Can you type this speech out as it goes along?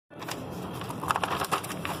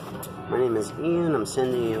My name is Ian. I'm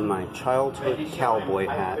sending you my childhood cowboy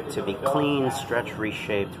hat to be cleaned, stretched,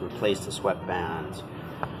 reshaped to replace the sweatband.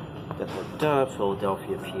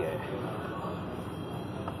 Philadelphia, PA.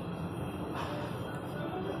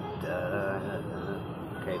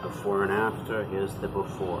 Okay, before and after. Here's the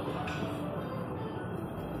before.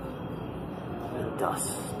 And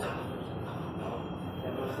dust.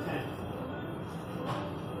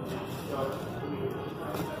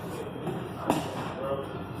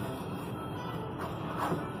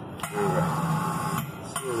 Alright,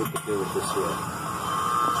 let's see what we can do with this here.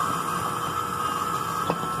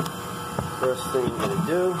 First thing I'm going to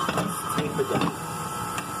do is tape it down.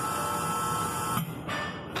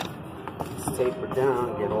 Let's tape it down,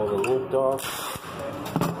 get all the lint off.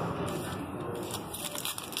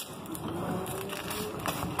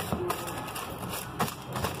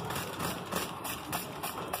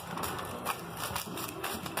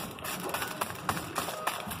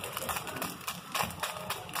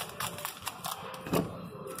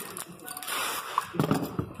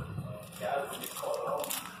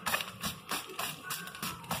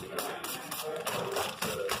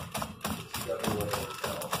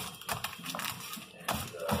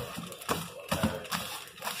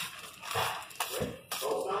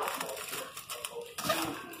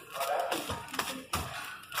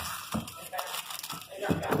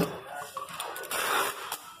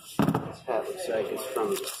 Looks like it's from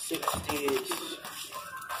the 60s.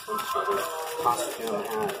 Some sort of costume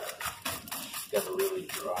hat. It's got a really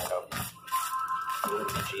dried up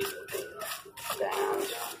jeans band,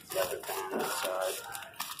 leather band inside.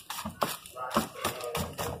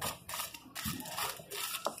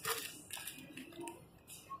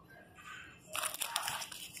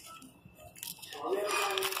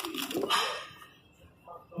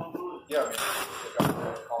 Yeah,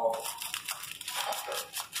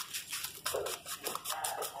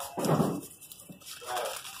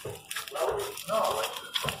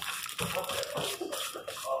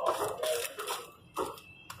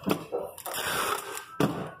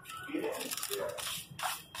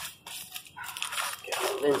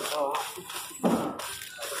 Lint off.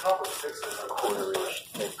 Quarter-inch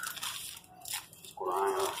thick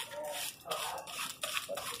grime,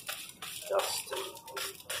 dust, and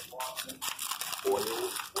oil.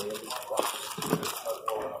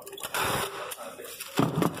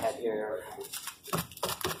 Hat here.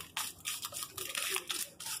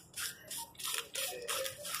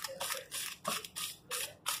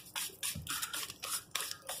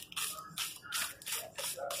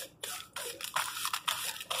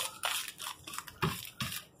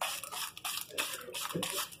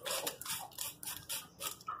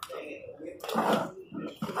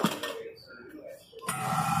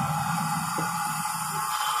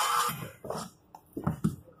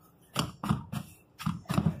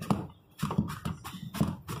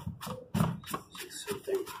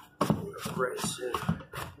 Something abrasive.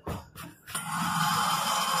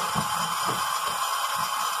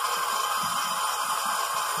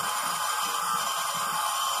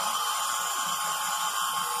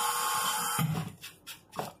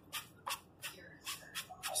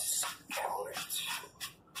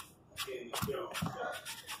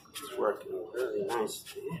 It's working really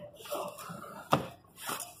nicely.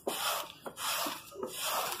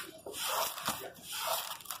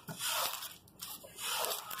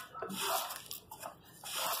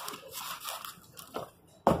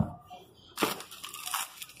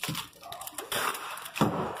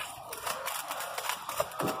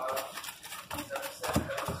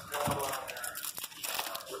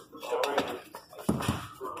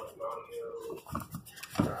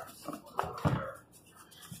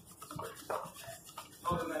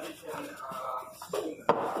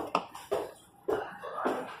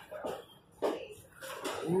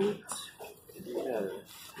 Yeah,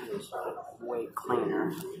 it's way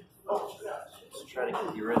cleaner. Let's try to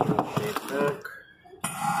get the original shape back.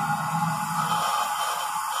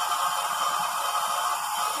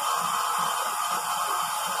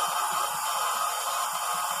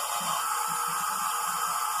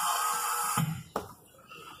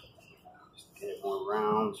 Just get it more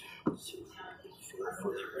round. See if I can feel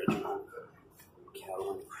for the original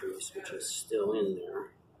Cowboy crease, which is still in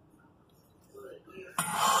there.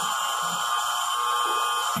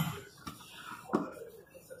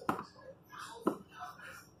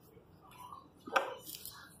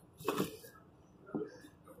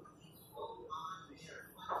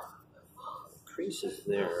 Crease is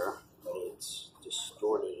there, but it's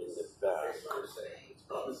distorted in the back.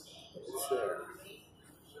 It's there.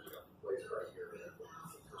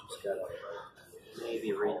 Just gotta maybe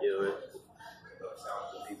redo it.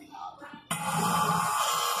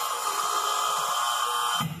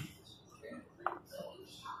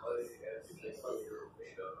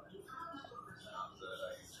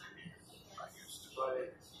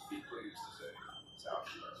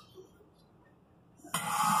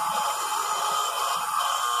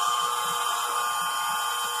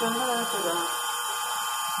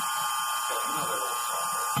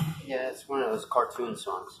 Yeah, it's one of those cartoon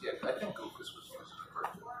songs. Yeah, I think Goofus was used in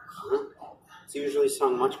cartoon. It's usually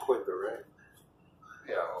sung much quicker, right?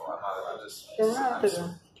 Yeah, well, I'm just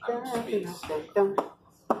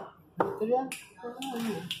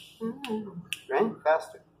Right?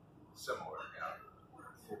 Faster. similar,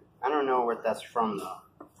 yeah. I don't know where that's from, though.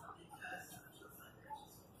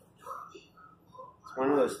 It's one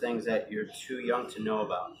of those things that you're too young to know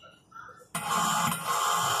about.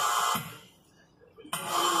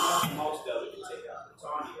 Most of it you take out. It's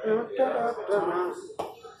on you, right?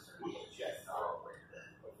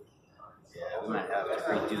 Yeah, we might have to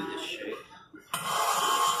redo this shape.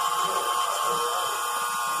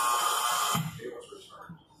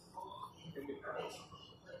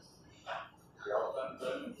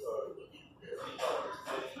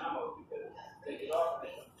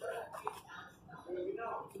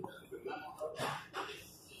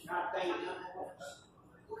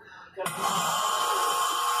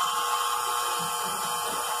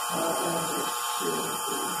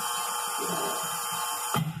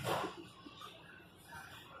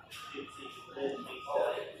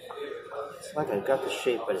 It's like I got the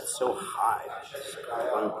shape, but it's so high. It's kind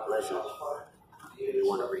of unpleasant. You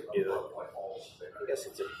want to redo it. I guess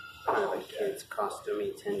it's a kind of a kid's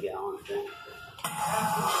costumey 10-gallon thing.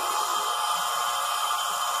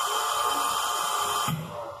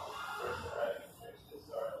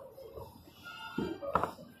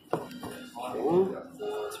 Okay,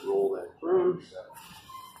 let's roll that broom.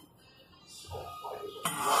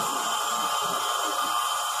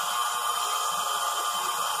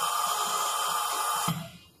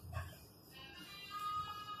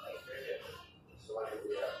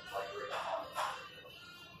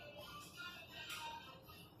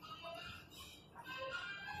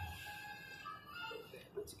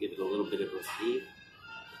 Let's give it a little bit of a V.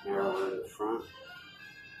 Narrow in the front.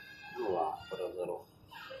 Not a lot, but a little.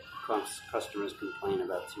 Customers complain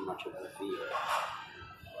about too much of a V.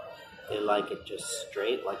 They like it just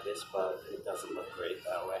straight like this, but it doesn't look great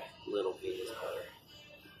that way. Little V is better.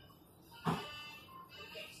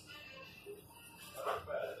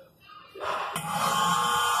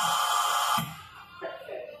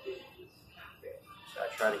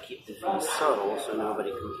 Try to keep the V subtle so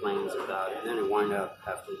nobody complains about it. And then I wind up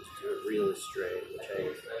having to do it really straight, which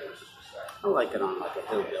I like it on like a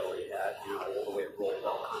hillbilly hat, you know, all the way rolled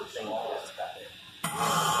up kind of thing. That's got it.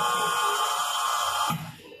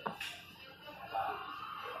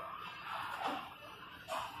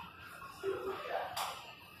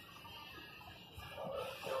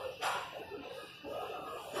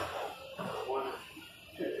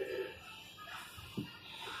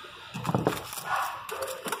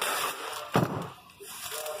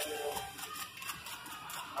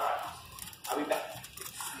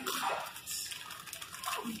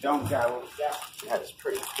 Don't got what we got. Yeah, it's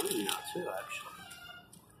pretty clean now too, actually.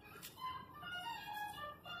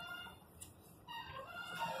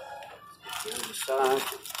 Let's get the other side.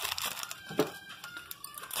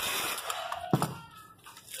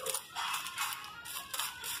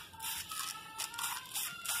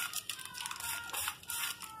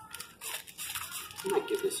 I might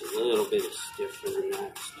give this a little bit of stiffer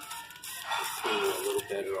next. It's a little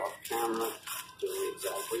better off camera. Doing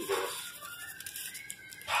exactly this.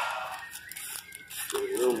 A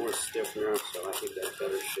little more stiffener, so I think that's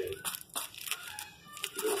better shape.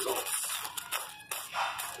 Results.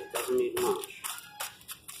 It doesn't need much.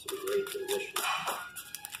 It's in great position.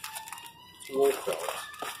 It's wool felts.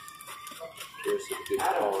 Here's some good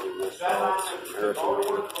quality wool felts. American made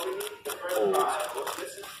old.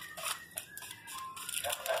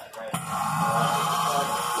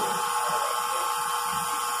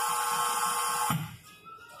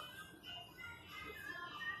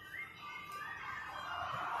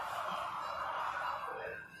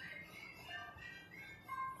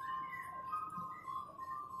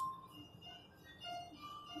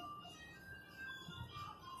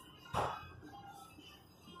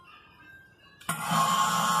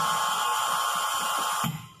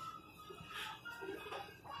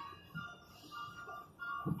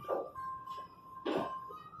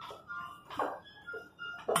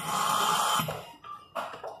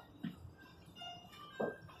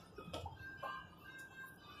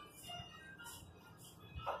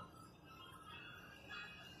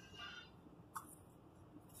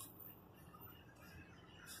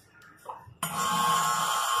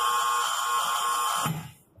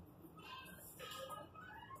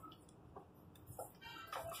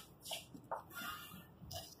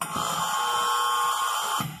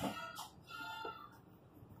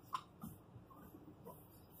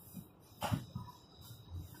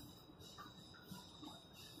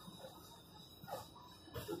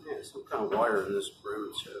 kind of wire in this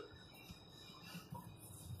brood, so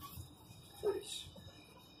nice.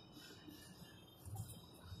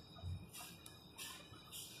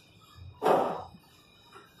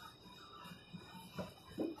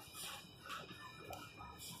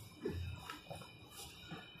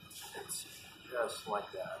 Just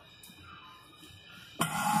like that.